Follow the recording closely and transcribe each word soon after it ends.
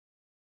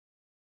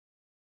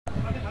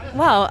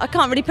Well, I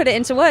can't really put it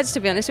into words, to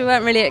be honest. We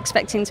weren't really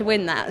expecting to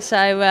win that.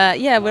 So,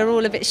 yeah, we're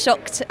all a bit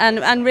shocked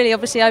and really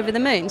obviously over the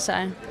moon.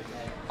 So,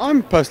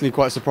 I'm personally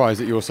quite surprised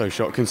that you're so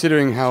shocked,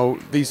 considering how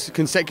these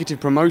consecutive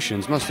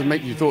promotions must have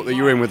made you thought that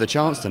you were in with a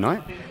chance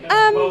tonight.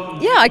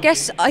 Yeah,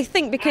 I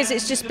think because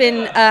it's just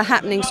been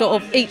happening sort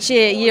of each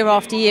year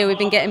after year, we've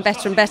been getting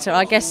better and better.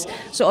 I guess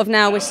sort of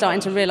now we're starting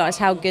to realise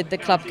how good the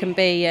club can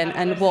be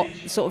and what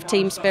sort of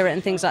team spirit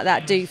and things like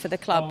that do for the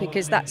club,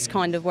 because that's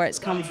kind of where it's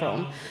come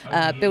from,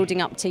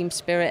 building up team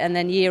spirit and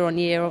then year on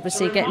year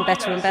obviously getting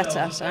better and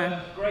better.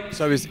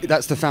 So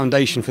that's the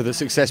foundation for the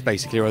success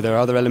basically, or are there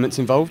other elements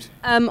involved?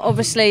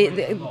 Obviously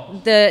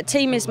the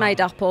team is made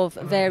up of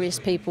various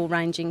people,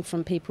 ranging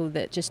from people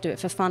that just do it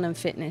for fun and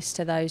fitness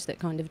to those that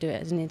kind of do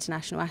it as an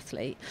international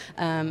athlete.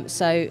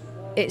 So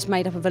it's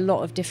made up of a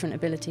lot of different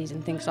abilities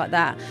and things like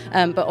that.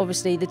 But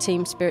obviously the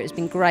team spirit has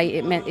been great.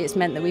 It's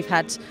meant that we've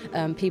had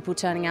people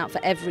turning out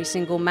for every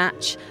single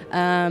match,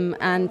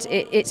 and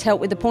it's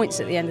helped with the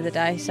points at the end of the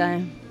day.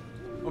 So.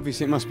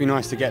 Obviously, it must be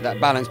nice to get that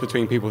balance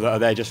between people that are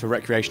there just for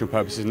recreational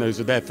purposes and those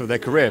who are there for their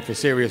career, for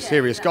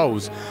serious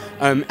goals.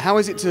 How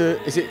is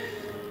it?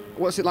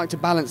 What's it like to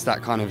balance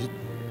that kind of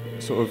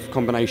sort of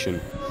combination?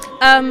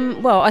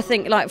 Well, I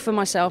think, like, for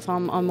myself,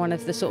 I'm one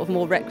of the sort of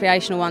more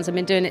recreational ones. I've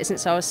been doing it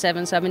since I was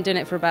 7, so I've been doing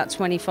it for about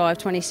 25,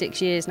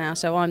 26 years now,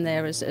 so I'm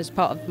there as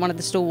part of one of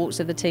the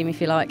stalwarts of the team,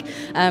 if you like.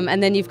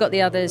 And then you've got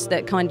the others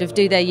that kind of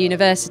do their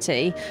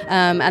university,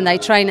 and they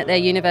train at their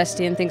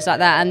university and things like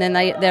that, and then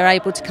they're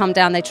able to come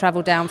down, they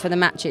travel down for the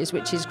matches,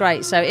 which is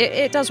great. So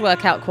it does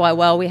work out quite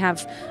well. We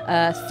have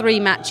 3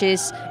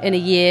 matches in a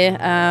year,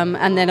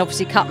 and then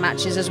obviously cup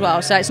matches as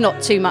well, so it's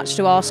not too much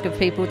to ask of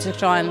people to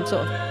try and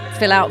sort of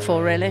fill out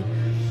for, really.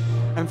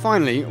 And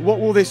finally, what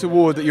will this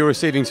award that you're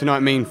receiving tonight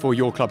mean for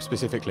your club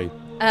specifically?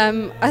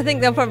 I think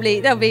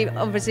they'll be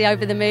obviously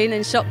over the moon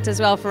and shocked as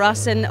well for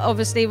us, and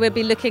obviously we'll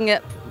be looking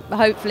at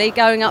hopefully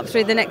going up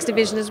through the next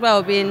division as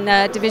well. We'll be in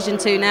Division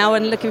 2 now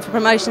and looking for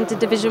promotion to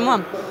Division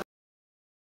 1.